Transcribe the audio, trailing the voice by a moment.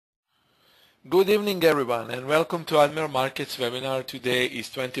Good evening everyone and welcome to Admiral Markets webinar. Today is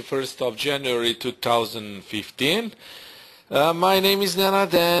 21st of January 2015. My name is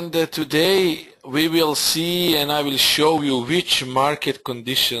Nenad and today we will see and I will show you which market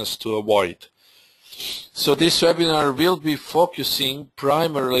conditions to avoid. So this webinar will be focusing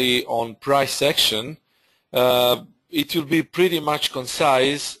primarily on price action. It will be pretty much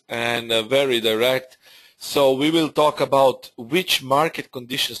concise and very direct. So we will talk about which market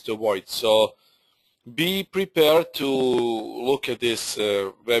conditions to avoid. So be prepared to look at this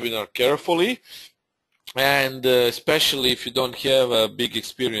webinar carefully, and especially if you don't have a big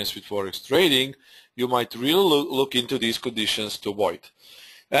experience with Forex trading, you might really look into these conditions to avoid.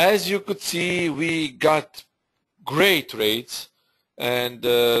 As you could see, we got great trades, and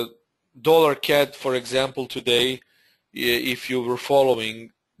dollar CAD, for example, today, if you were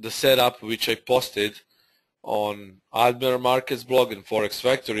following the setup which I posted on Admiral Markets blog and Forex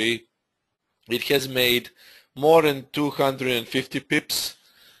Factory, it has made more than 250 pips,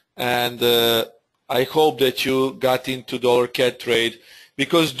 and I hope that you got into dollar CAD trade,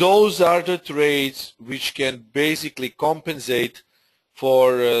 because those are the trades which can basically compensate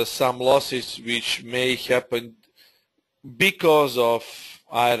for some losses which may happen because of,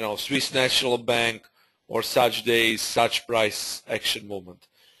 I don't know, Swiss National Bank or such days, such price action movement.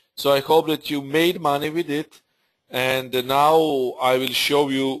 So I hope that you made money with it, and now I will show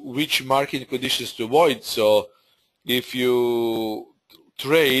you which market conditions to avoid. So if you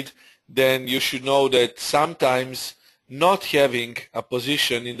trade, then you should know that sometimes not having a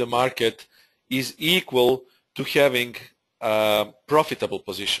position in the market is equal to having a profitable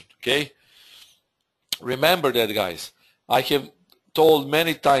position. Okay? Remember that, guys. I have told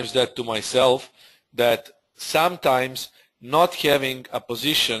many times that to myself, that sometimes not having a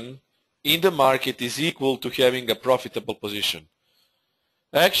position in the market is equal to having a profitable position.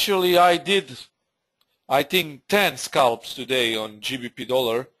 Actually, I did, I think, 10 scalps today on GBP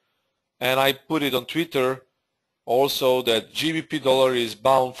dollar, and I put it on Twitter also that GBP dollar is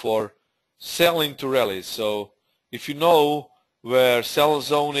bound for selling to rallies. So if you know where sell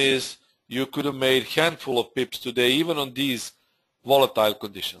zone is, you could have made handful of pips today, even on these volatile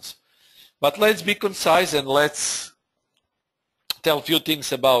conditions. But let's be concise and let's tell a few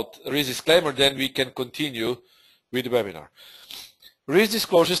things about risk disclaimer, then we can continue with the webinar. Risk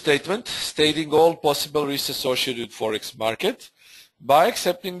disclosure statement stating all possible risks associated with Forex market. By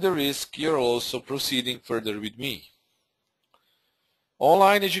accepting the risk, you're also proceeding further with me.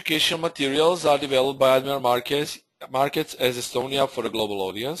 Online educational materials are developed by Admiral Markets as Estonia for a global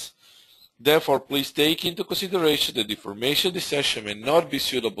audience. Therefore, please take into consideration that the information in this session may not be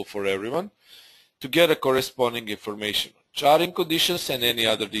suitable for everyone. To get a corresponding information on charting conditions and any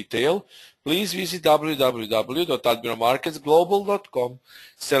other detail, please visit www.admiralmarketsglobal.com,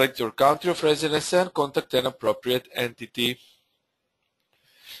 select your country of residence and contact an appropriate entity.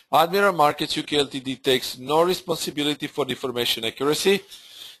 Admiral Markets UK Ltd takes no responsibility for the information accuracy.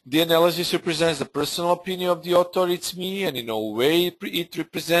 The analysis represents the personal opinion of the author, it's me, and in no way it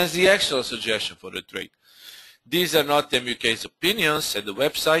represents the actual suggestion for the trade. These are not MUK's opinions, and the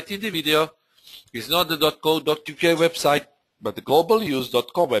website in the video is not the .co.uk website, but the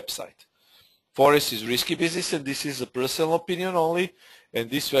globalnews.com website. Forex is risky business, and this is a personal opinion only, and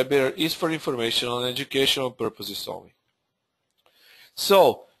this webinar is for informational and educational purposes only.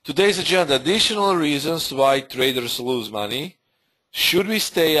 So, today's agenda: additional reasons why traders lose money, should we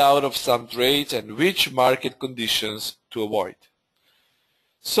stay out of some trades, and which market conditions to avoid.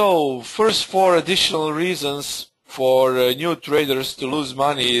 So, first, 4 additional reasons for new traders to lose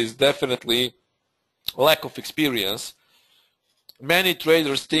money is definitely lack of experience. Many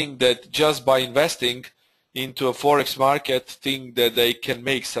traders think that just by investing into a Forex market, think that they can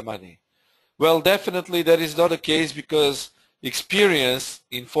make some money. Well, definitely that is not the case, because experience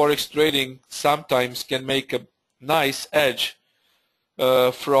in Forex trading sometimes can make a nice edge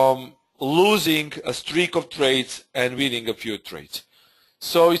from losing a streak of trades and winning a few trades.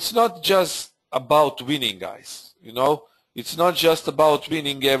 So it's not just about winning, guys. You know, it's not just about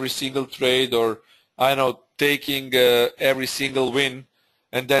winning every single trade, or I know, taking every single win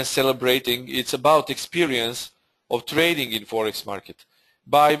and then celebrating. It's about experience of trading in Forex market.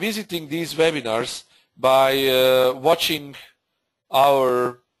 By visiting these webinars, by watching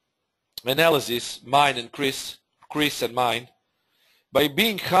our analysis, mine and Chris and mine, by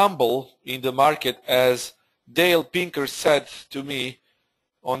being humble in the market, as Dale Pinker said to me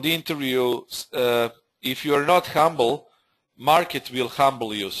on the interview, if you are not humble, market will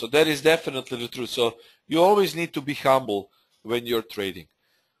humble you. So that is definitely the truth. So you always need to be humble when you're trading.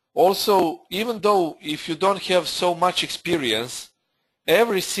 Also, even though if you don't have so much experience,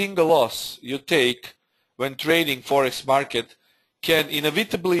 every single loss you take when trading forex market can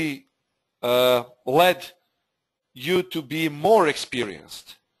inevitably lead you to be more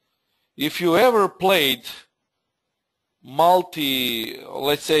experienced. If you ever played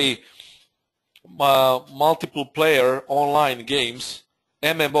let's say multiple player online games,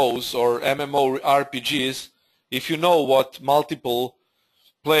 MMOs or MMORPGs, if you know what multiple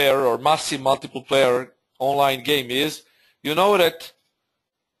player or massive multiple player online game is, you know that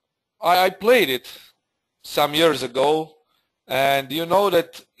I played it some years ago, and you know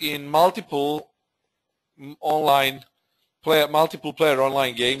that in multiple player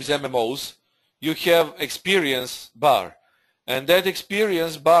online games, MMOs, you have experience bar, and that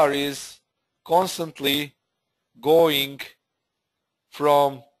experience bar is constantly going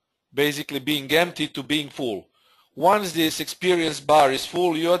from basically being empty to being full. Once this experience bar is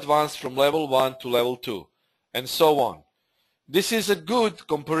full, you advance from level 1 to level 2, and so on. This is a good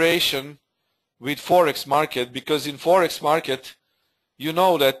comparison with forex market, because in forex market you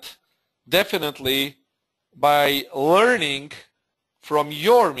know that definitely by learning from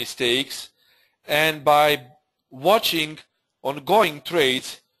your mistakes and by watching ongoing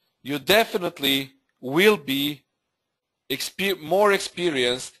trades, you definitely will be more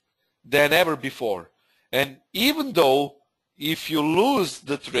experienced than ever before. And even though if you lose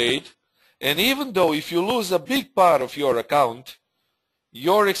the trade, and even though if you lose a big part of your account,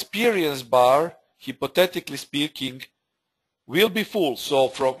 your experience bar, hypothetically speaking, will be full.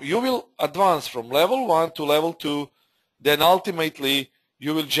 So you will advance from level 1 to level 2, then ultimately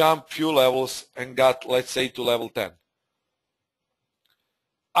you will jump few levels and got, let's say, to level 10.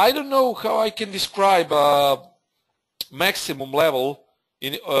 I don't know how I can describe a maximum level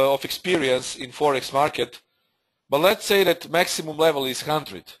of experience in forex market, but let's say that maximum level is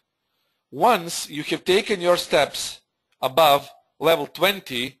 100. Once you have taken your steps above level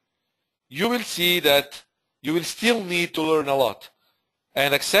 20, you will see that you will still need to learn a lot.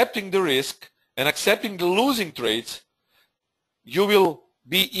 And accepting the risk and accepting the losing trades, you will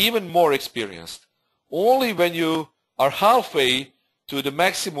be even more experienced. Only when you are halfway to the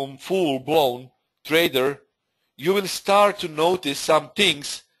maximum full-blown trader, you will start to notice some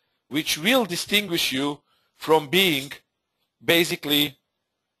things which will distinguish you from being basically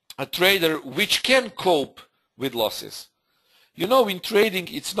a trader which can cope with losses. You know, in trading,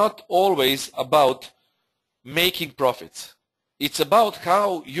 it's not always about making profits. It's about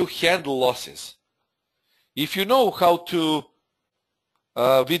how you handle losses. If you know how to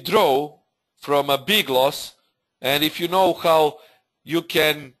withdraw from a big loss, and if you know how you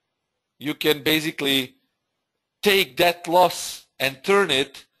can basically take that loss and turn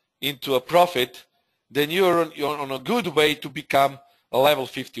it into a profit, then you're on a good way to become a level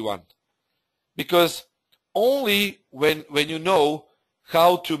 51. Because only when you know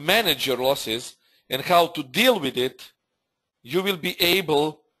how to manage your losses and how to deal with it, you will be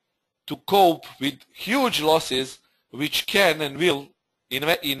able to cope with huge losses which can and will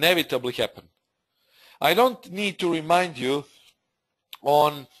inevitably happen. I don't need to remind you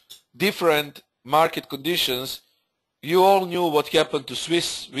on different market conditions. You all knew what happened to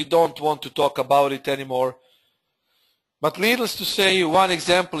Swiss. We don't want to talk about it anymore. But needless to say, one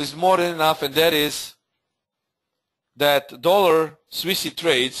example is more than enough, and that is that dollar Swissy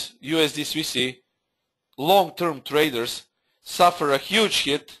trades, USD Swissy, long-term traders suffer a huge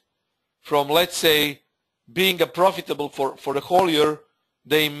hit from, let's say, being a profitable for the whole year,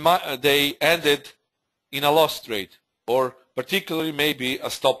 they ended in a loss trade, or particularly maybe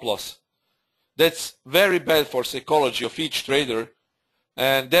a stop loss. That's very bad for psychology of each trader,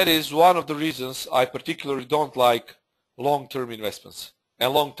 and that is one of the reasons I particularly don't like long-term investments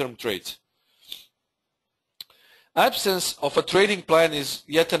and long-term trades. Absence of a trading plan is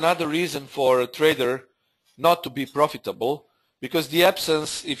yet another reason for a trader not to be profitable, because the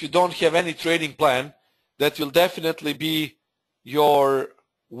absence, if you don't have any trading plan, that will definitely be your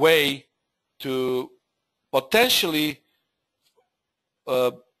way to potentially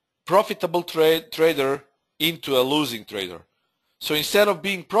profitable trader into a losing trader. So instead of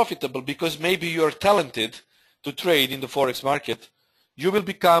being profitable because maybe you are talented to trade in the forex market, you will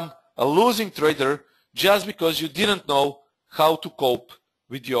become a losing trader just because you didn't know how to cope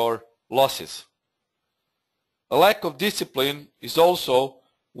with your losses. A lack of discipline is also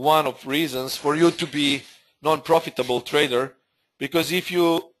one of reasons for you to be non-profitable trader, because if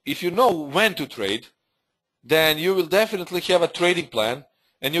you know when to trade, then you will definitely have a trading plan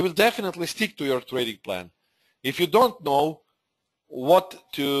and you will definitely stick to your trading plan. If you don't know what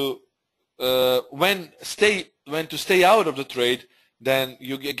to when to stay out of the trade, then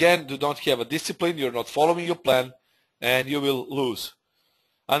you again don't have a discipline, you're not following your plan, and you will lose.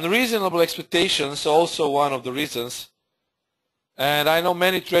 Unreasonable expectations also one of the reasons. And I know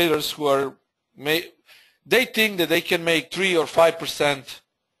many traders who are they think that they can make 3 or 5%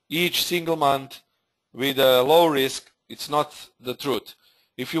 each single month with a low risk. It's not the truth.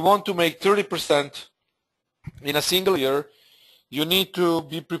 If you want to make 30% in a single year, you need to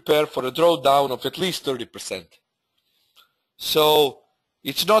be prepared for a drawdown of at least 30%. So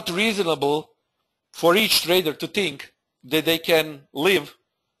it's not reasonable for each trader to think that they can live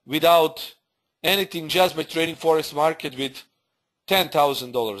without anything just by trading forex market with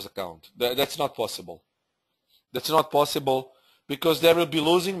 $10,000 account. That's not possible. That's not possible because there will be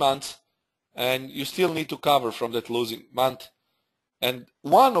losing months and you still need to cover from that losing month. And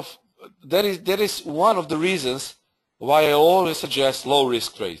that is one of the reasons why I always suggest low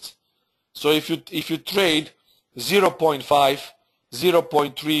risk trades. So if you trade 0.5,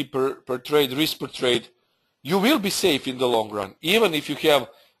 0.3 per trade, risk per trade, you will be safe in the long run, even if you have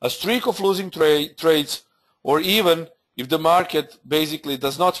a streak of losing trades, or even if the market basically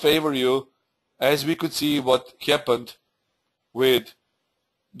does not favor you, as we could see what happened with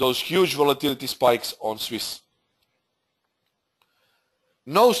those huge volatility spikes on Swiss.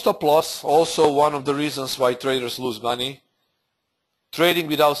 No stop loss, also one of the reasons why traders lose money. Trading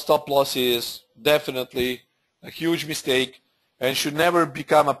without stop loss is definitely a huge mistake and should never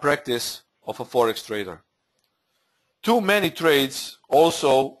become a practice of a forex trader. Too many trades,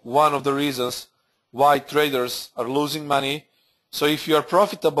 also one of the reasons why traders are losing money. So if you are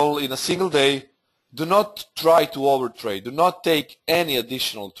profitable in a single day, do not try to overtrade. Do not take any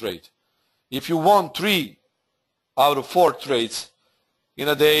additional trade. If you want 3 out of 4 trades in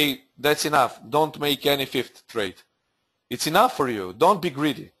a day, that's enough. Don't make any 5th trade. It's enough for you. Don't be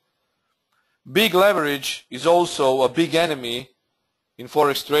greedy. Big leverage is also a big enemy in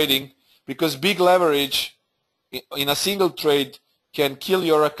forex trading, because big leverage in a single trade can kill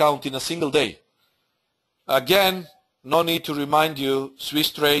your account in a single day. Again, no need to remind you,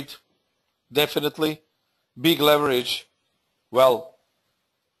 Swiss trade, definitely. Big leverage, well,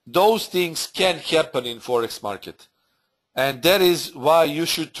 those things can happen in forex market. And that is why you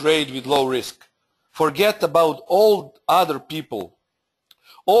should trade with low risk. Forget about all other people,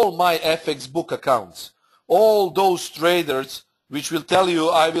 all my FX book accounts, all those traders which will tell you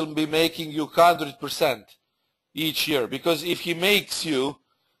I will be making you 100% each year. Because if he makes you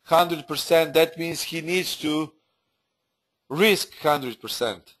 100%, that means he needs to risk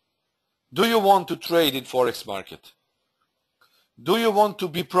 100%. Do you want to trade in forex market? Do you want to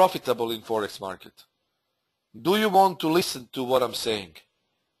be profitable in forex market? Do you want to listen to what I'm saying?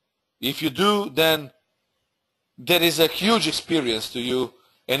 If you do, then there is a huge experience to you,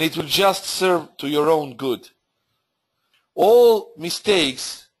 and it will just serve to your own good. All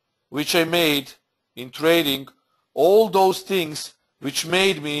mistakes which I made in trading, all those things which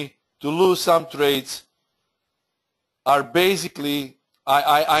made me to lose some trades, are basically,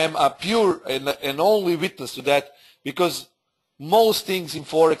 I am a pure and only witness to that, because most things in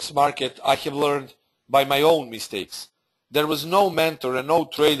forex market I have learned by my own mistakes. There was no mentor and no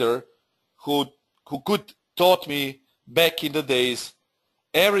trader who could taught me back in the days.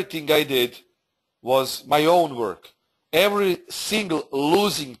 Everything I did was my own work. Every single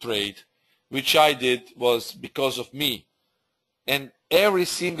losing trade which I did was because of me. And every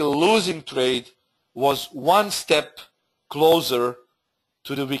single losing trade was one step closer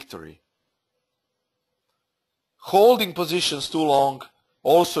to the victory. Holding positions too long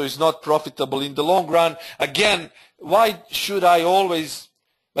also is not profitable in the long run. Again, why should I always,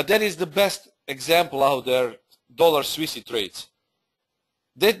 but that is the best example out there, dollar Swissy trades.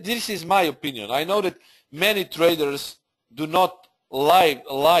 This is my opinion. I know that many traders do not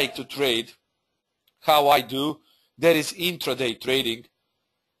like to trade how I do. That is intraday trading.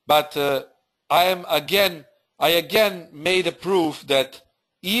 But I again made a proof that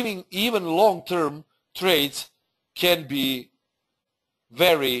even long-term trades can be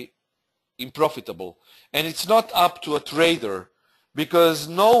very unprofitable. And it's not up to a trader, because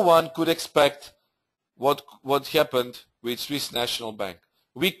no one could expect what happened with Swiss National Bank.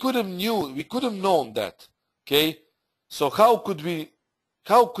 We could have known that. Okay? So how could we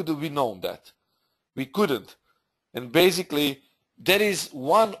known that? We couldn't. And basically that is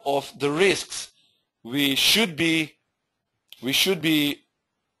one of the risks we should be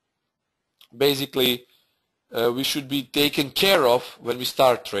taken care of when we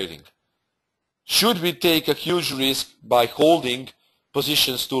start trading. Should we take a huge risk by holding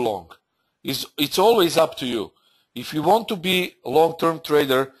positions too long? It's always up to you. If you want to be a long-term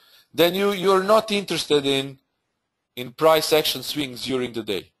trader, then you're not interested in price action swings during the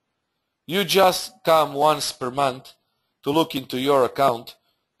day. day. H 1 per month to look into your account,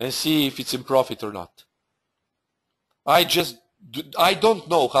 and see if it's in profit or not. I don't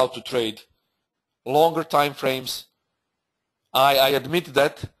know how to trade longer time frames. I admit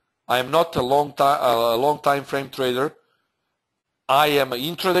that I am not a long time frame trader. I am an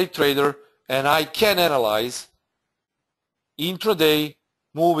intraday trader, and I can analyze intraday,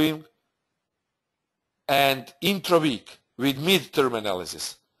 moving, and intra-week with mid-term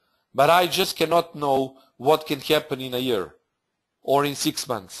analysis. But I just cannot know what can happen in a year or in 6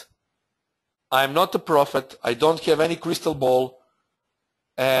 months. I'm not a prophet. I don't have any crystal ball.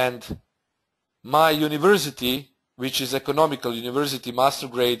 And my university, which is economical university master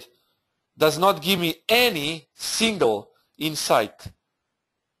grade, does not give me any single insight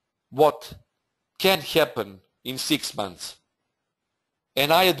what can happen in 6 months.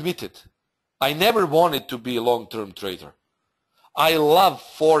 And I admit it. I never wanted to be a long-term trader. I love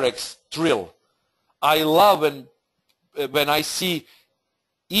Forex thrill. I love when I see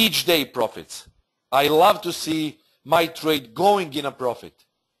each day profits. I love to see my trade going in a profit.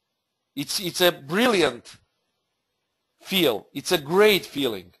 It's a brilliant feel. It's a great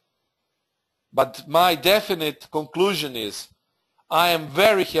feeling. But my definite conclusion is I am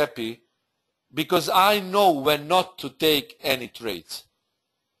very happy because I know when not to take any trades.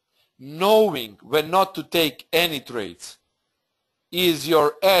 Knowing when not to take any trades is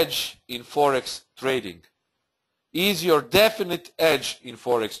your edge in Forex trading. Is your definite edge in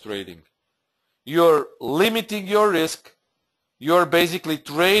Forex trading. You're limiting your risk. You're basically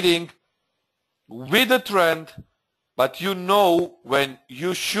trading with the trend, but you know when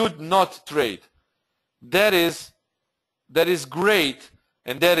you should not trade. That is great,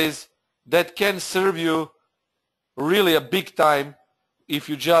 and that can serve you really a big time if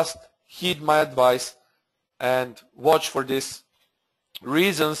you just heed my advice and watch for these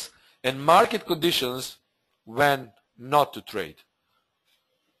reasons and market conditions when not to trade.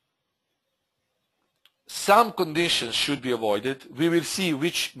 Some conditions should be avoided. We will see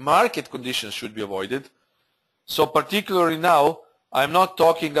which market conditions should be avoided. So particularly now, I'm not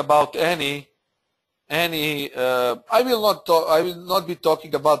talking about I will not be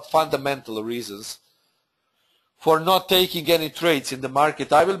talking about fundamental reasons for not taking any trades in the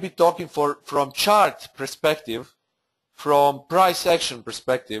market. I will be talking from chart perspective, from price action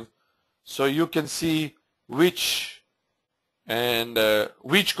perspective, so you can see which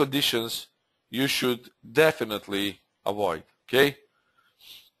conditions you should definitely avoid. Okay.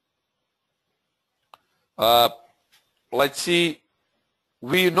 Let's see.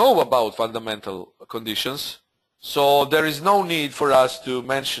 We know about fundamental conditions, so there is no need for us to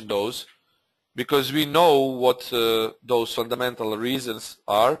mention those because we know what those fundamental reasons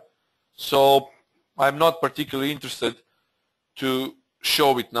are. So I'm not particularly interested to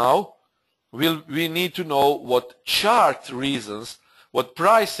show it now. We need to know what chart reasons, what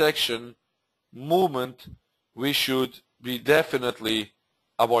price action movement we should be definitely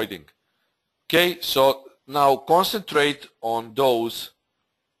avoiding. Okay, so now concentrate on those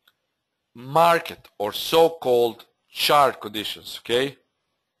market or so-called chart conditions. Okay,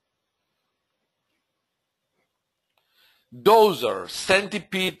 those are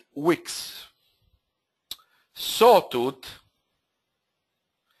centipede wicks, sawtooth,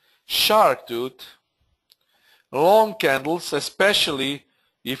 shark tooth, long candles, especially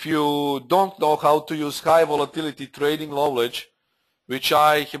if you don't know how to use high volatility trading knowledge, which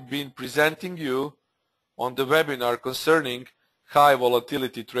I have been presenting you on the webinar concerning high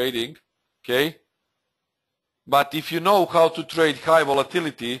volatility trading. Okay, but if you know how to trade high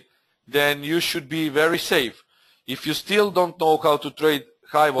volatility, then you should be very safe. If you still don't know how to trade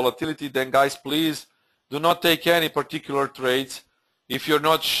high volatility, then guys, please do not take any particular trades if you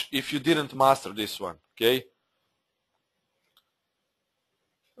didn't master this one. Okay,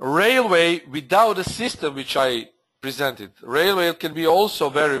 railway without a system which I presented, railway can be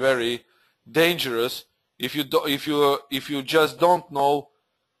also very, very dangerous if you just don't know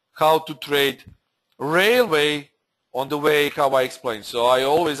how to trade railway on the way how I explained. So I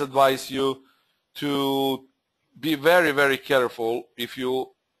always advise you to be very, very careful if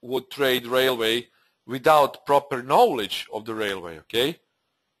you would trade railway without proper knowledge of the railway. Okay,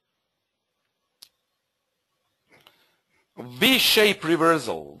 V-shape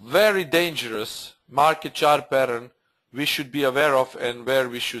reversal, very dangerous market chart pattern we should be aware of and where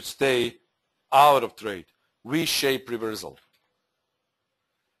we should stay out of trade. V-shape reversal.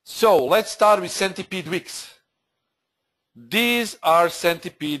 So let's start with centipede wicks. These are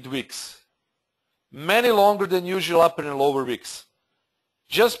centipede wicks, many longer than usual upper and lower wicks.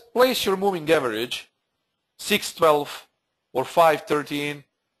 Just place your moving average 612 or 513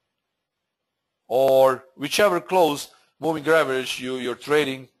 or whichever close moving average, you're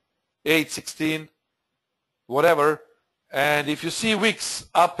trading 8.16, whatever. And if you see wicks,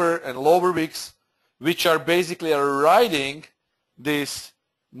 upper and lower wicks, which are basically riding this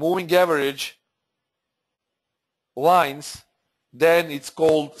moving average lines, then it's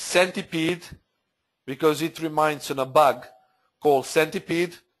called centipede, because it reminds on a bug called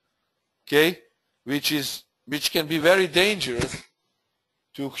centipede, okay, which can be very dangerous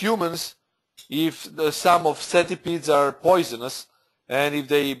to humans if some of centipedes are poisonous, and if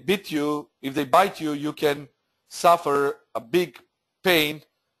they bite you, you can suffer a big pain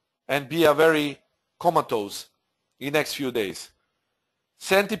and be a very comatose in the next few days.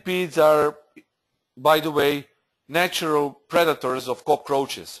 Centipedes are, by the way, natural predators of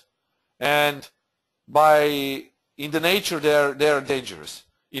cockroaches, and in the nature they are dangerous.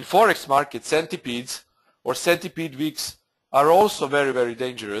 In forex market, centipedes or centipede wicks are also very, very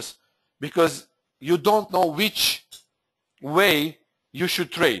dangerous, because you don't know which way you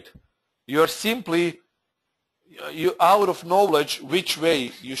should trade. You're simply out of knowledge which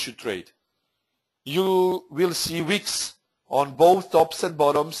way you should trade. You will see wicks on both tops and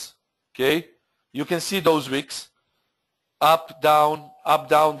bottoms, okay? You can see those wicks, up, down,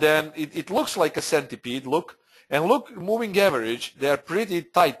 then it looks like a centipede, look. And look, moving average, they are pretty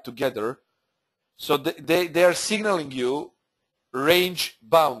tight together. So they are signaling you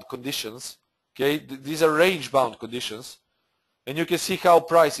range-bound conditions, okay? These are range-bound conditions. And you can see how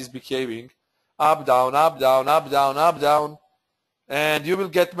price is behaving. Up, down, up, down, up, down, up, down. And you will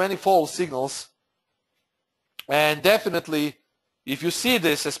get many false signals. And definitely, if you see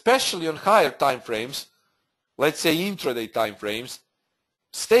this, especially on higher time frames, let's say intraday time frames,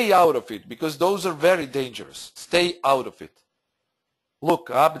 stay out of it, because those are very dangerous. Stay out of it. Look,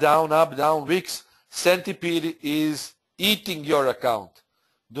 up, down, wicks. Centipede is eating your account.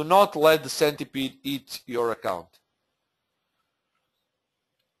 Do not let the centipede eat your account.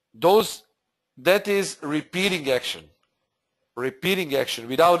 That is repeating action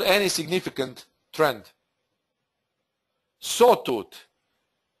without any significant trend. Sawtooth,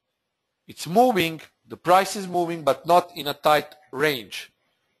 it's moving, the price is moving, but not in a tight range.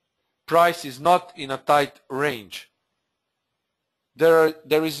 Price is not in a tight range. There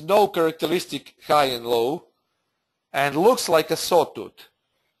is no characteristic high and low, and looks like a sawtooth.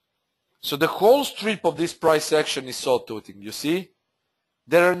 So the whole strip of this price action is sawtoothing, you see?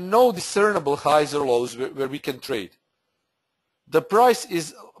 There are no discernible highs or lows where we can trade. The price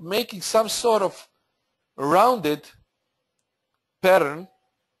is making some sort of rounded pattern,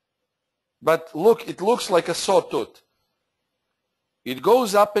 but look, it looks like a sawtooth. It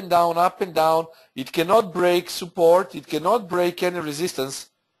goes up and down, up and down. It cannot break support. It cannot break any resistance.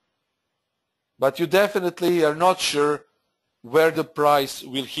 But you definitely are not sure where the price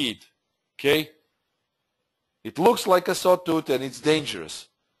will hit. Okay? It looks like a sawtooth and it's dangerous.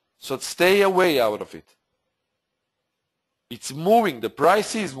 So stay away out of it. It's moving. The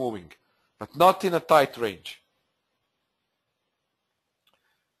price is moving, but not in a tight range.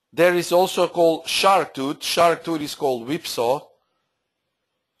 There is also called shark tooth. Shark tooth is called whipsaw.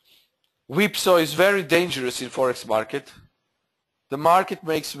 Whipsaw is very dangerous in forex market. The market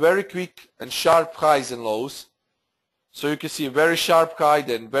makes very quick and sharp highs and lows. So you can see very sharp high,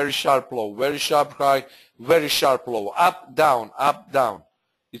 then very sharp low, very sharp high, very sharp low, up, down, up, down.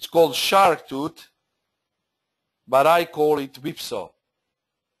 It's called shark tooth, but I call it whipsaw.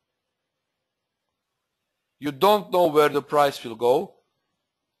 You don't know where the price will go,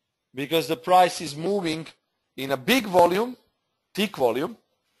 because the price is moving in a big volume, thick volume,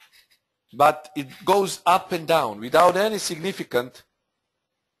 but it goes up and down without any significant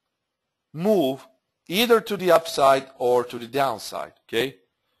move, either to the upside or to the downside, okay?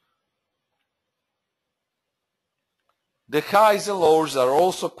 The highs and lows are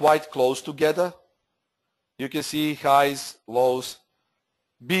also quite close together. You can see highs, lows,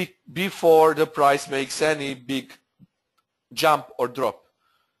 before the price makes any big jump or drop.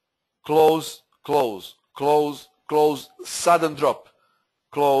 Close, close, close, close, sudden drop.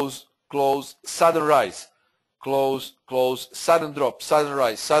 Close, close, sudden rise. Close, close, sudden drop, sudden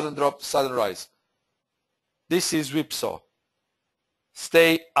rise, sudden drop, sudden rise. This is whipsaw.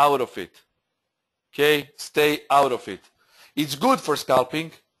 Stay out of it. Okay? Stay out of it. It's good for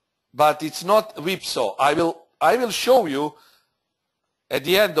scalping, but it's not whipsaw. I will show you at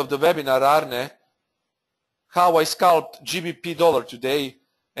the end of the webinar, Arne, how I scalped GBP dollar today,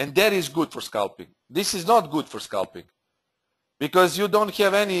 and that is good for scalping. This is not good for scalping, because you don't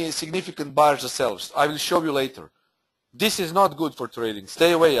have any significant buyers or sellers. I will show you later. This is not good for trading.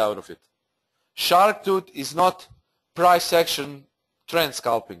 Stay away out of it. Shark tooth is not price action trend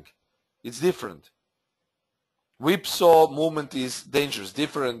scalping. It's different. Whipsaw movement is dangerous,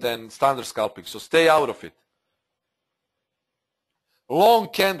 different than standard scalping, so stay out of it. Long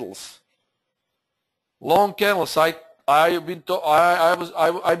candles. Long candles. I've been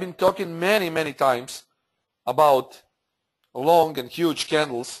talking many times about long and huge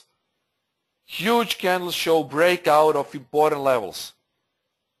candles. Huge candles show breakout of important levels.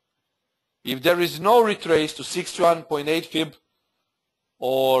 If there is no retrace to 61.8 fib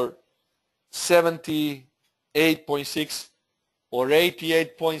or 78.6 or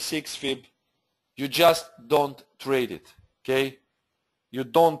 88.6 fib, you just don't trade it. Okay? You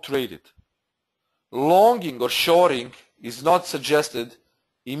don't trade it. Longing or shorting is not suggested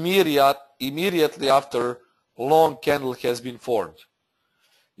immediately after long candle has been formed.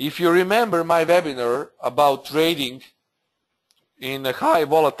 If you remember my webinar about trading in a high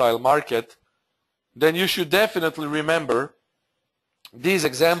volatile market, then you should definitely remember these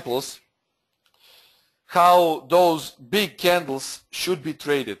examples, how those big candles should be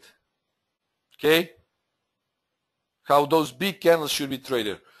traded. Okay? How those big candles should be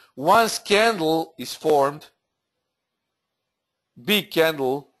traded. Once candle is formed, big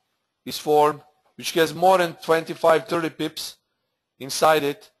candle is formed, which has more than 25-30 pips inside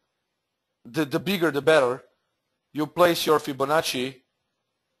it, the bigger the better. You place your Fibonacci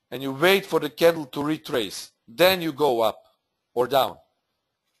and you wait for the candle to retrace. Then you go up or down.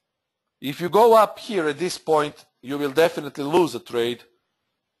 If you go up here at this point, you will definitely lose a trade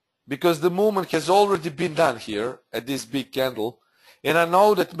because the movement has already been done here at this big candle. And I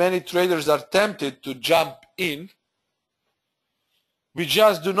know that many traders are tempted to jump in. We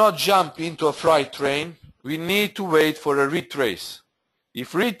just do not jump into a freight train. We need to wait for a retrace.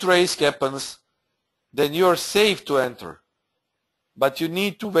 If retrace happens, then you are safe to enter. But you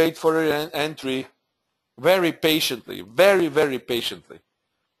need to wait for an entry very patiently, very patiently.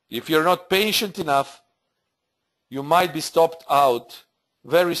 If you're not patient enough, you might be stopped out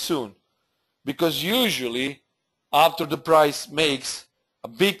very soon. Because usually, after the price makes a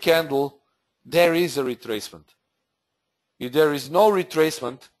big candle, there is a retracement. If there is no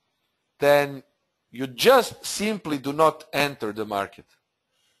retracement, then you just simply do not enter the market.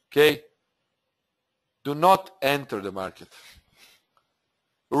 Okay? Do not enter the market.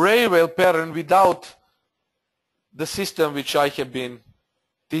 Railway pattern without the system which I have been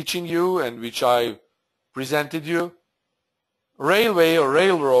teaching you and which I presented you. Railway or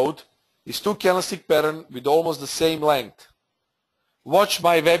railroad is two candlestick pattern with almost the same length. Watch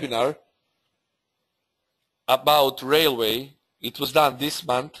my webinar about railway. It was done this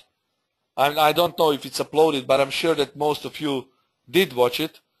month. I don't know if it's uploaded, but I'm sure that most of you did watch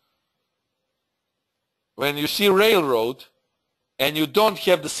it. When you see railroad and you don't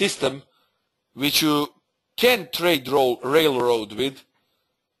have the system which you can trade railroad with,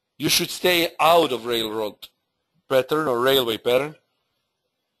 you should stay out of railroad pattern or railway pattern,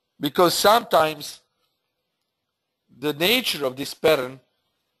 because sometimes the nature of this pattern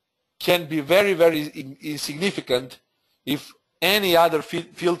can be very insignificant if any other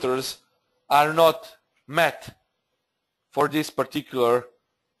filters are not met for this particular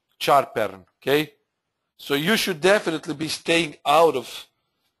chart pattern. Okay? So you should definitely be staying out of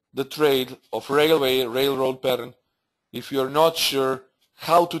the trade of railroad pattern if you're not sure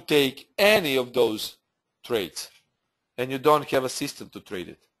how to take any of those trades and you don't have a system to trade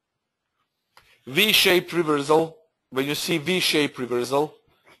it. V-shaped reversal. When you see V-shaped reversal,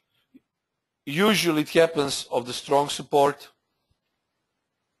 usually it happens of the strong support.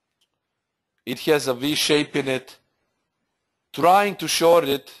 It has a V shape in it. Trying to short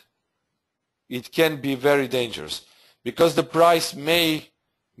it, it can be very dangerous because the price may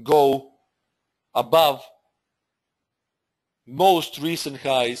go above most recent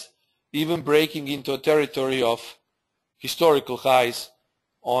highs, even breaking into a territory of historical highs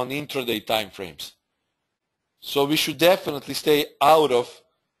on intraday time frames. So we should definitely stay out of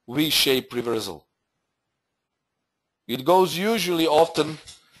V-shaped reversal. It goes usually off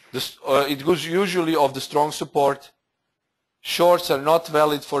the strong support. Shorts are not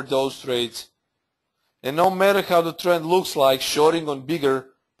valid for those trades. And no matter how the trend looks like, shorting on bigger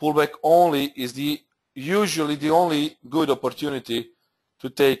pullback only is usually the only good opportunity to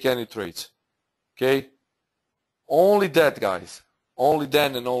take any trades. Okay? Only that, guys. Only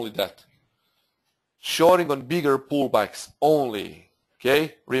then and only that. Shorting on bigger pullbacks only.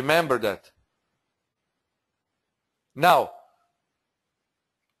 Okay? Remember that. Now,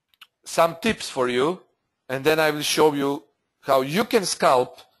 some tips for you, and then I will show you how you can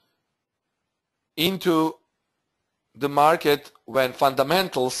scalp into the market when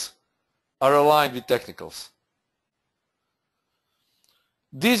fundamentals are aligned with technicals.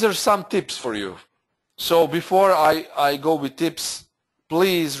 These are some tips for you. So before I go with tips,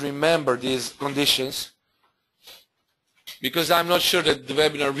 please remember these conditions, because I'm not sure that the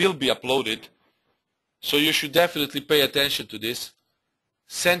webinar will be uploaded. So you should definitely pay attention to this.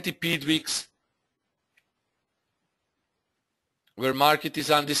 Centipede weeks, where market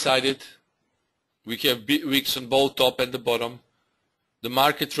is undecided. We have weeks on both top and the bottom. The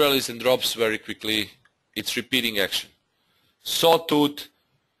market rallies and drops very quickly. It's repeating action. Sawtooth,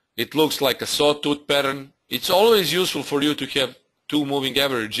 it looks like a sawtooth pattern. It's always useful for you to have two moving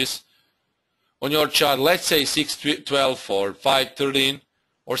averages on your chart. Let's say 612 or 513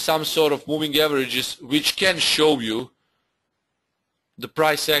 or some sort of moving averages which can show you the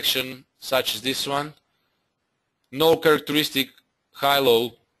price action, such as this one. No characteristic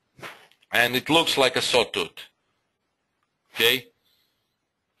high-low, and it looks like a sawtooth. Okay?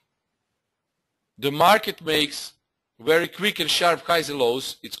 The market makes very quick and sharp highs and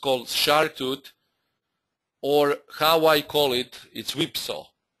lows. It's called shark tooth, or how I call it, it's whipsaw.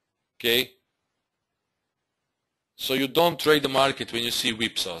 Okay? So you don't trade the market when you see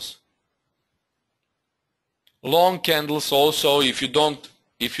whipsaws. Long candles also, if you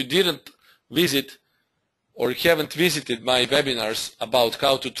didn't visit or haven't visited my webinars about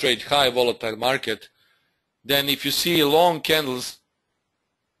how to trade high volatile market, then if you see long candles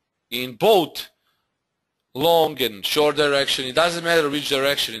in both long and short direction, it doesn't matter which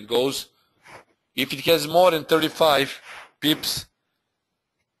direction it goes. If it has more than 35 pips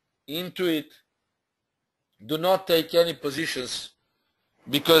into it, do not take any positions,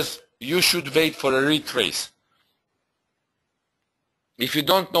 because you should wait for a retrace. If you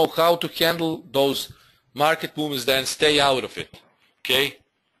don't know how to handle those market movements, then stay out of it. Okay?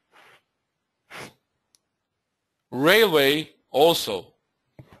 Railway also.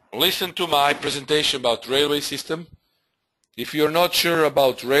 Listen to my presentation about railway system. If you're not sure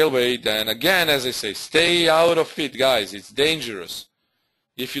about railway, then again, as I say, stay out of it, guys. It's dangerous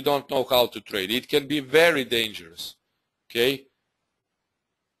if you don't know how to trade. It can be very dangerous. Okay?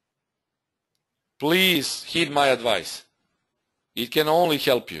 Please heed my advice. It can only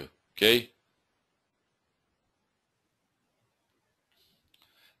help you. Okay?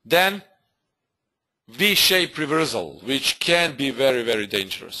 Then V-shape reversal, which can be very, very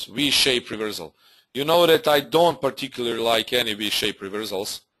dangerous. V-shape reversal. You know that I don't particularly like any V-shape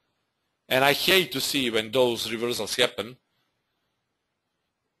reversals, and I hate to see when those reversals happen.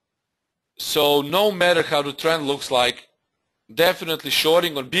 So no matter how the trend looks like, definitely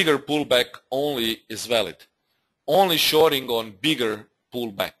shorting on bigger pullback only is valid. Only shorting on bigger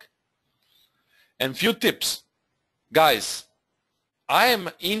pullback. And few tips. Guys, I am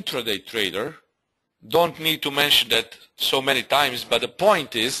an intraday trader. Don't need to mention that so many times, but the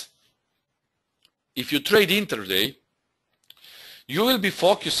point is, if you trade intraday, you will be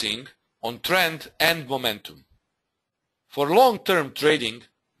focusing on trend and momentum. For long-term trading,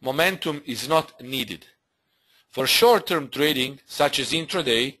 momentum is not needed. For short-term trading, such as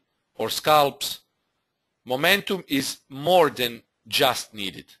intraday or scalps, momentum is more than just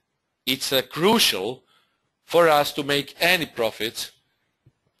needed. It's crucial for us to make any profits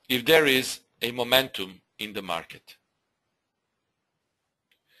if there is a momentum in the market.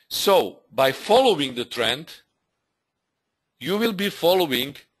 So, by following the trend, you will be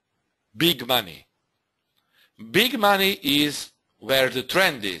following big money. Big money is where the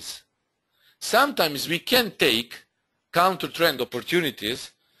trend is. Sometimes we can take counter-trend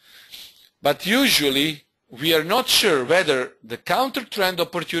opportunities, but usually we are not sure whether the counter-trend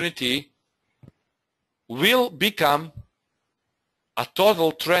opportunity will become a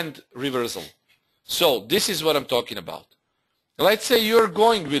total trend reversal. So this is what I'm talking about. Let's say you're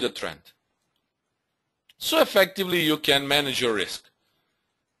going with a trend. So effectively you can manage your risk.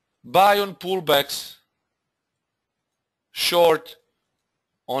 Buy on pullbacks, short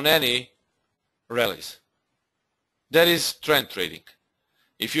on any rallies. That is trend trading.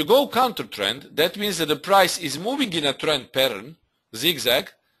 If you go counter trend, that means that the price is moving in a trend pattern,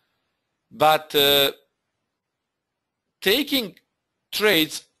 zigzag, but taking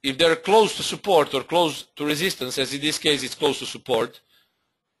trades, if they're close to support or close to resistance, as in this case it's close to support,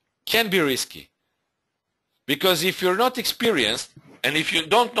 can be risky. Because if you're not experienced, and if you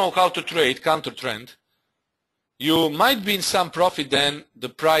don't know how to trade counter trend, you might be in some profit, then the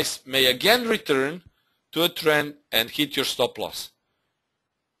price may again return to a trend and hit your stop loss.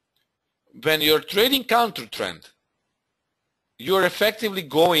 When you're trading counter trend, you're effectively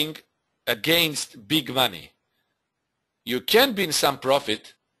going against big money. You can be in some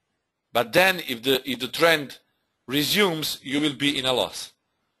profit, but then if the trend resumes, you will be in a loss.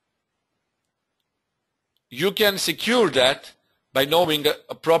 You can secure that by knowing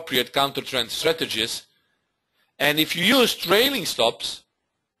appropriate counter trend strategies And if you use trailing stops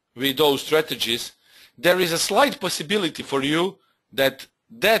with those strategies, there is a slight possibility for you that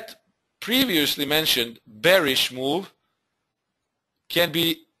that previously mentioned bearish move can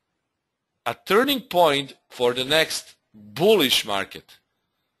be a turning point for the next bullish market.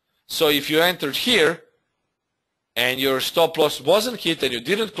 So if you entered here and your stop loss wasn't hit and you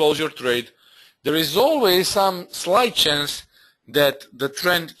didn't close your trade, there is always some slight chance that the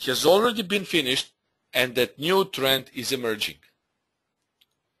trend has already been finished and that new trend is emerging.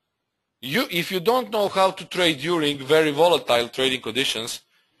 If you don't know how to trade during very volatile trading conditions,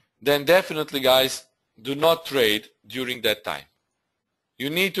 then definitely, guys, do not trade during that time. You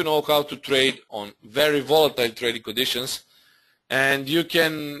need to know how to trade on very volatile trading conditions, and you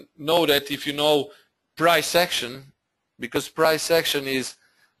can know that if you know price action, because price action is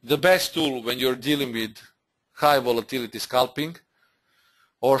the best tool when you're dealing with high volatility scalping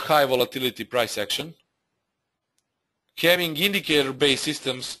or high volatility price action. Having indicator-based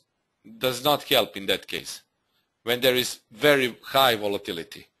systems does not help in that case when there is very high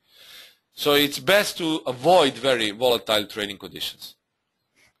volatility. So it's best to avoid very volatile trading conditions.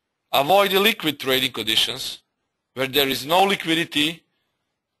 Avoid illiquid trading conditions where there is no liquidity,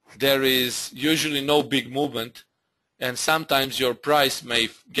 there is usually no big movement, and sometimes your price may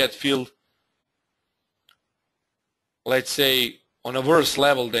get filled, let's say, on a worse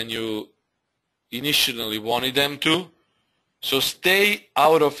level than you initially wanted them to. So stay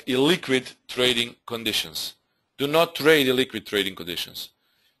out of illiquid trading conditions. Do not trade illiquid trading conditions.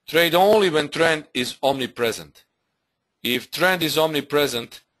 Trade only when trend is omnipresent. If trend is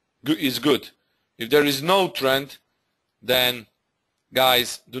omnipresent, is good. If there is no trend, then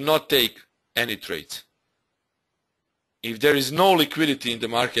guys, do not take any trades. If there is no liquidity in the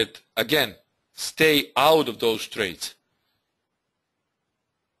market, again, stay out of those trades.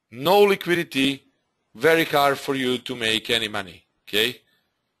 No liquidity, very hard for you to make any money, okay?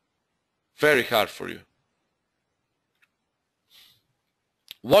 Very hard for you.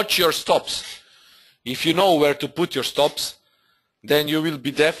 Watch your stops. If you know where to put your stops, then you will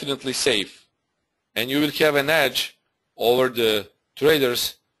be definitely safe. And you will have an edge over the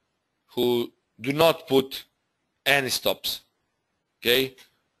traders who do not put any stops, okay?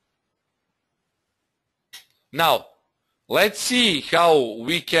 Now, let's see how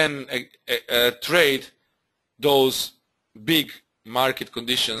we can trade those big market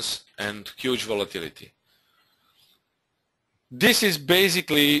conditions and huge volatility. This is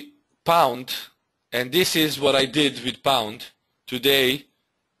basically pound, and this is what I did with pound today.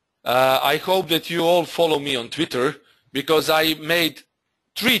 I hope that you all follow me on Twitter, because I made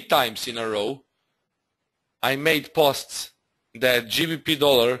 3 times in a row, I made posts that GBP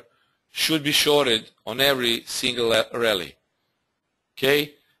dollar should be shorted on every single rally.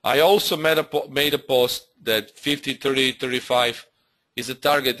 Okay? I also made a post that 50, 30, 35 is a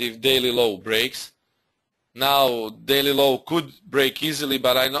target if daily low breaks. Now daily low could break easily,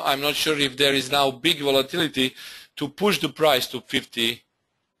 but I'm not sure if there is now big volatility to push the price to 50,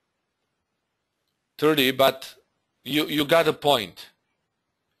 30, but you got a point.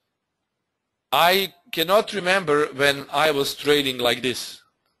 I cannot remember when I was trading like this.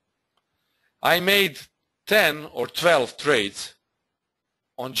 I made 10 or 12 trades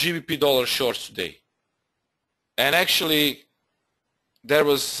on GBP dollar shorts today. And actually there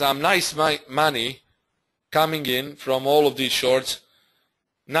was some nice money coming in from all of these shorts.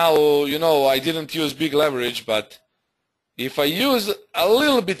 Now, you know, I didn't use big leverage, but if I use a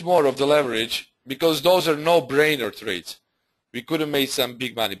little bit more of the leverage, because those are no-brainer trades, we could have made some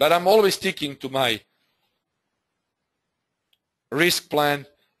big money. But I'm always sticking to my risk plan,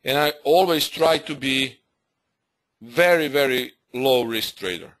 and I always try to be very, very low risk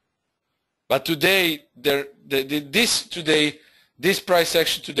trader. But today, this price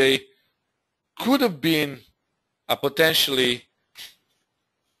action today could have been a potentially,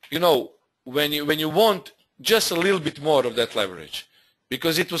 you know, when you want just a little bit more of that leverage,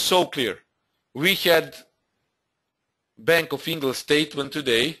 because it was so clear. We had Bank of England statement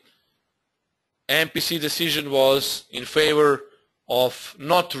today. MPC decision was in favor of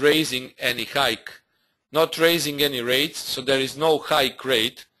not raising any hike, not raising any rates, so there is no hike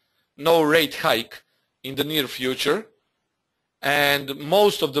rate, no rate hike in the near future, and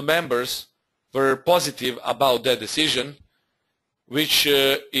most of the members were positive about that decision, which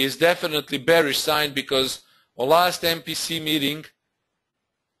is definitely bearish sign, because on last MPC meeting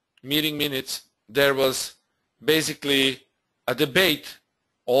minutes, there was basically a debate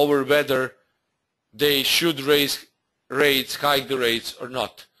over whether they should raise rates, hike the rates or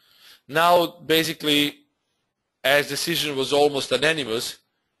not. Now basically, as decision was almost unanimous,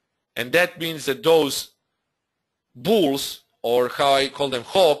 and that means that those bulls, or how I call them,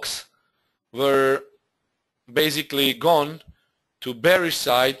 hawks, were basically gone to bearish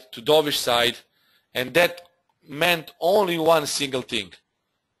side, to dovish side, and that meant only one single thing: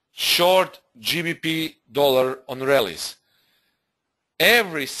 short GBP dollar on rallies.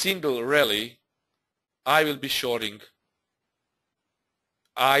 Every single rally I will be shorting.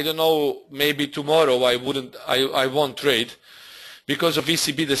 I don't know, maybe tomorrow I won't trade because of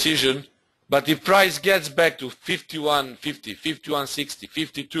ECB decision, but if price gets back to 51.50, 51.60,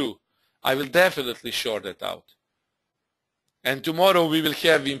 52, I will definitely short that out. And tomorrow we will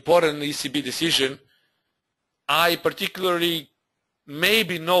have important ECB decision. I particularly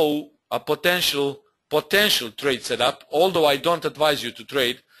maybe know a potential trade setup, although I don't advise you to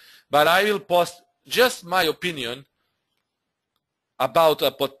trade, but I will post just my opinion about a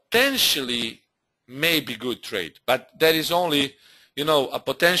potentially maybe good trade. But that is only, you know, a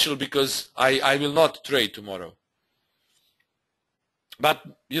potential, because I will not trade tomorrow. But,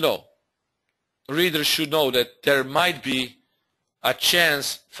 you know, readers should know that there might be a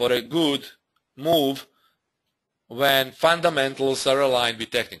chance for a good move when fundamentals are aligned with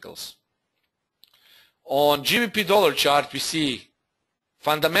technicals. On GBP dollar chart, we see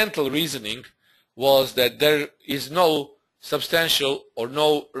fundamental reasoning was that there is no substantial or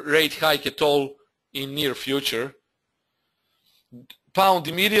no rate hike at all in near future. Pound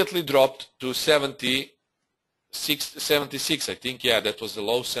immediately dropped to 76, I think. Yeah, that was the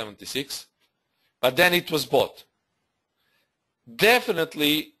low, 76. But then it was bought.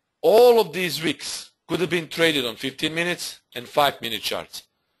 Definitely all of these wicks could have been traded on 15 minutes and 5-minute charts.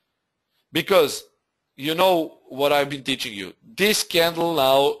 Because you know what I've been teaching you. This candle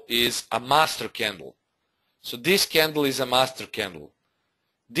now is a master candle. So this candle is a master candle.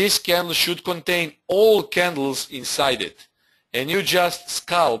 This candle should contain all candles inside it. And you just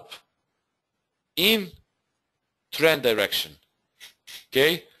scalp in trend direction.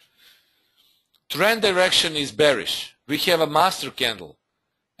 Okay? Trend direction is bearish. We have a master candle.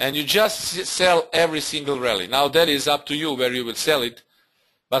 And you just sell every single rally. Now that is up to you where you will sell it.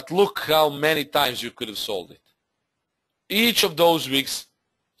 But look how many times you could have sold it. Each of those weeks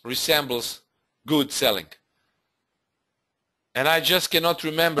resembles good selling. And I just cannot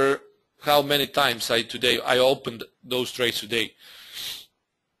remember how many times I opened those trades today.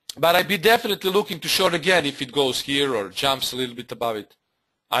 But I'd be definitely looking to short again if it goes here or jumps a little bit above it.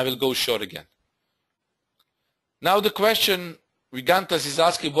 I will go short again. Now the question Vigantas is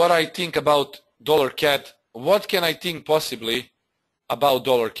asking what I think about dollar CAD. What can I think possibly about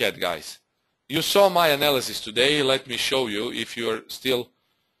dollar CAD, guys? You saw my analysis today. Let me show you if you still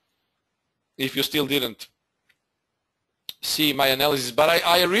didn't see my analysis. But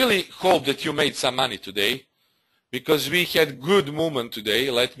I really hope that you made some money today, because we had good movement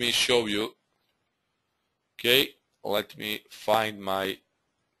today. Let me show you. Okay, let me find my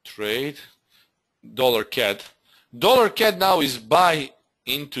trade. Dollar CAD. Dollar CAD now is buy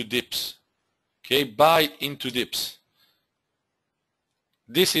into dips. Okay, buy into dips.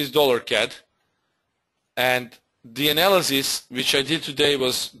 This is dollar CAD, and the analysis which I did today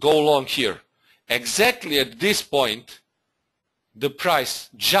was go long here. Exactly at this point, the price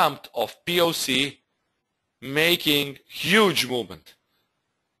jumped off POC, making huge movement.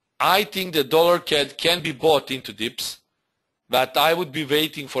 I think the dollar CAD can be bought into dips, but I would be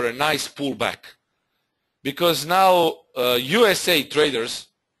waiting for a nice pullback, because now USA traders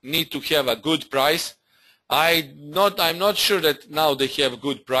need to have a good price. I'm not sure that now they have a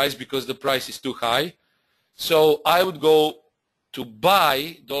good price because the price is too high. So I would go to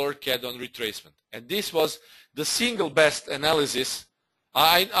buy dollar CAD on retracement. And this was the single best analysis.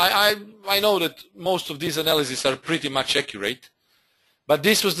 I know that most of these analyses are pretty much accurate, but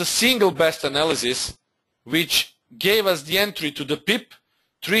this was the single best analysis which gave us the entry to the PIP,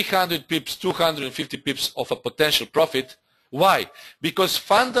 300 pips, 250 pips of a potential profit. Why? Because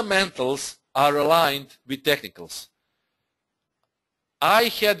fundamentals are aligned with technicals. I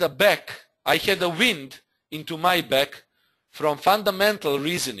had a wind into my back from fundamental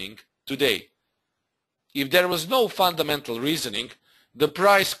reasoning today. If there was no fundamental reasoning, the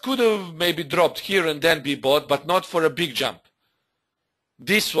price could have maybe dropped here and then be bought, but not for a big jump.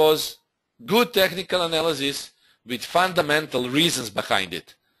 This was good technical analysis with fundamental reasons behind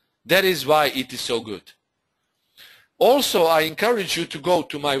it. That is why it is so good. Also, I encourage you to go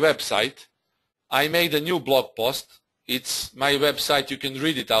to my website. I made a new blog post. It's my website. You can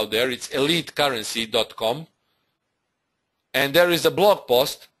read it out there. It's elitecurrency.com. And there is a blog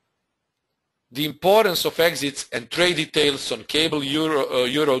post, the importance of exits and trade details on cable,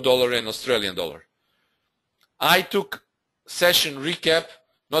 euro dollar and Australian dollar. I took session recap,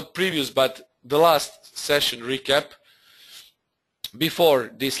 not previous, but the last last session recap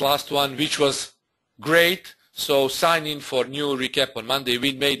before this last one, which was great. So sign in for new recap on Monday.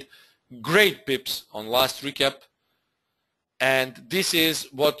 We made great pips on last recap, and this is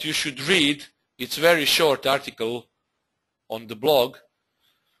what you should read. It's a very short article on the blog,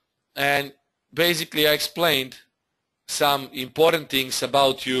 and basically I explained some important things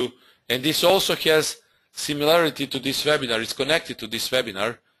about you, and this also has similarity to this webinar. It's connected to this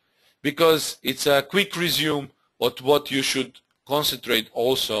webinar because it's a quick resume of what you should concentrate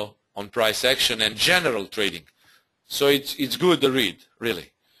also on price action and general trading. So it's good to read,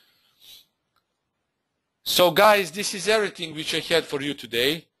 really. So guys, this is everything which I had for you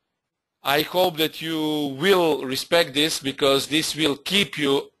today. I hope that you will respect this, because this will keep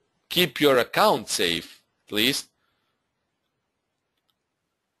your account safe, at least.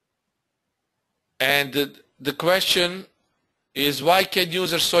 And the question is, why can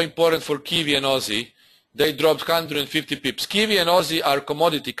users so important for Kiwi and Aussie? They dropped 150 pips. Kiwi and Aussie are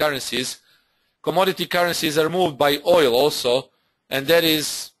commodity currencies. Commodity currencies are moved by oil also, and that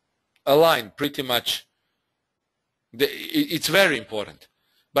is aligned pretty much. It's very important.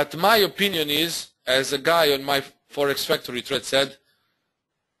 But my opinion is, as a guy on my Forex Factory thread said,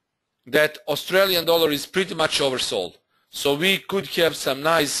 that Australian dollar is pretty much oversold. So we could have some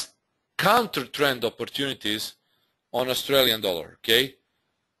nice counter trend opportunities on Australian dollar, okay?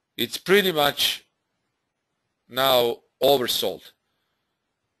 It's pretty much now oversold.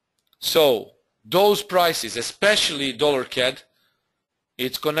 So those prices, especially dollar CAD,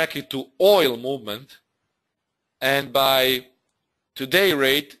 it's connected to oil movement, and by today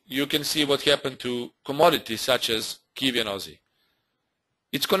rate you can see what happened to commodities such as Kiwi and Aussie.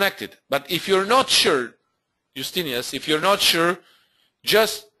 It's connected. But if you're not sure, Justinius, if you're not sure,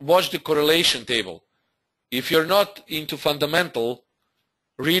 just watch the correlation table. If you're not into fundamental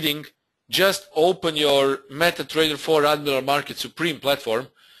reading, just open your MetaTrader 4 Admiral Market Supreme platform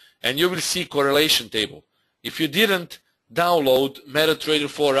and you will see correlation table. If you didn't download MetaTrader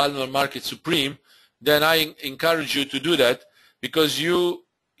 4 Admiral Market Supreme, then I encourage you to do that, because you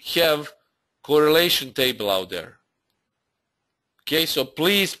have correlation table out there. Okay, so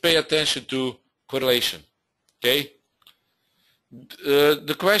please pay attention to correlation. Okay.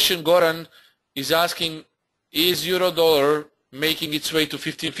 The question Goran is asking, is euro dollar making its way to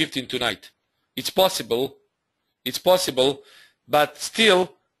 15.15 tonight? It's possible, but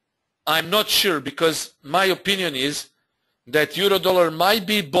still I'm not sure, because my opinion is that euro dollar might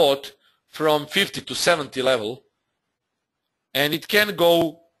be bought from 50 to 70 level, and it can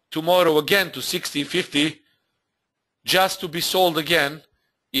go tomorrow again to 60.50 just to be sold again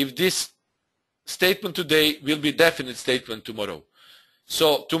if this statement today will be definite statement tomorrow.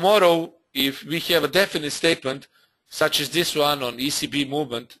 So tomorrow, if we have a definite statement such as this one on ECB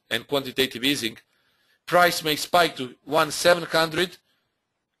movement and quantitative easing, price may spike to 1,700.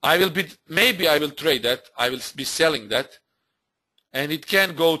 Maybe I will trade that. I will be selling that, and it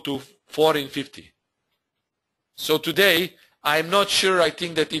can go to 14.50. So today I'm not sure. I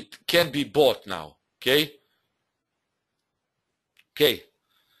think that it can be bought now. Okay. Okay.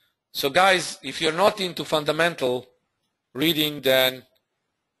 So guys, if you're not into fundamental reading, then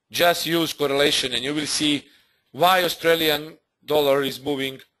just use correlation and you will see why Australian dollar is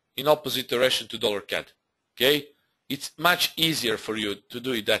moving in opposite direction to dollar CAD. Okay? It's much easier for you to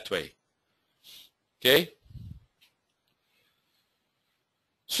do it that way. Okay?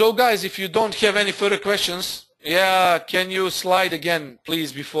 So guys, if you don't have any further questions, yeah, can you slide again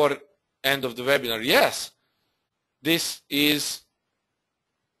please before end of the webinar? Yes. This is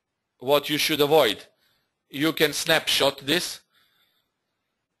what you should avoid. You can snapshot this,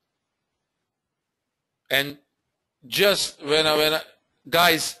 and just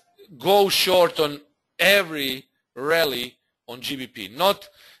guys, go short on every rally on GBP. Not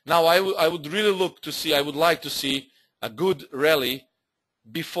now. I would really look to see. I would like to see a good rally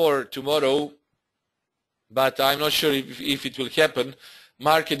before tomorrow, but I'm not sure if it will happen.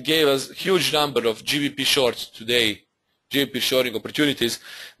 Market gave us a huge number of GBP shorts today, GBP shorting opportunities,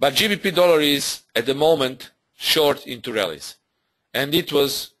 but GBP dollar is at the moment short into rallies, and it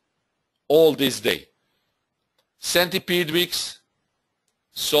was all this day. Centipede wicks,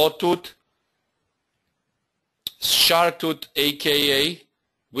 sawtooth, shark tooth, aka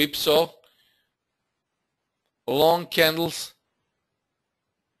whipsaw, long candles,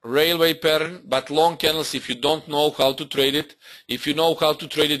 railway pattern, but long candles if you don't know how to trade it. If you know how to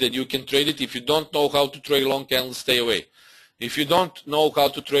trade it, then you can trade it. If you don't know how to trade long candles, stay away. If you don't know how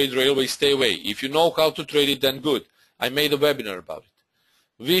to trade railway, stay away. If you know how to trade it, then good. I made a webinar about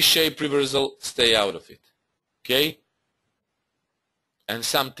it. V-shape reversal, stay out of it. Okay? And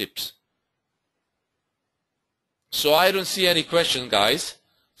some tips. So I don't see any question, guys.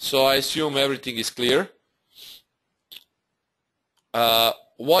 So I assume everything is clear.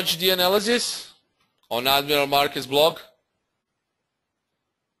 Watch the analysis on Admiral Markets blog,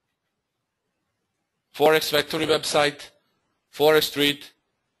 Forex Factory website, Forex Street.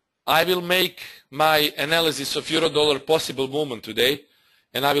 I will make my analysis of euro-dollar possible movement today,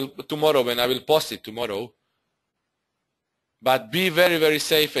 and I will post it tomorrow. But be very, very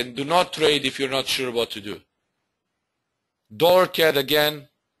safe and do not trade if you're not sure what to do. Dollar CAD again,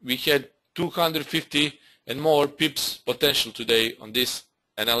 we had 250 and more pips potential today on this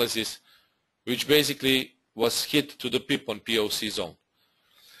analysis, which basically was hit to the pip on POC zone.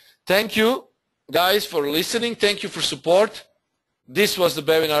 Thank you guys for listening. Thank you for support. This was the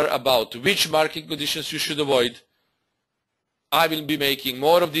webinar about which market conditions you should avoid. I will be making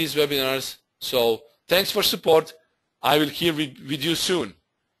more of these webinars. So thanks for support. I will hear with you soon.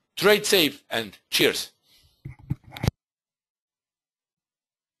 Trade safe and cheers.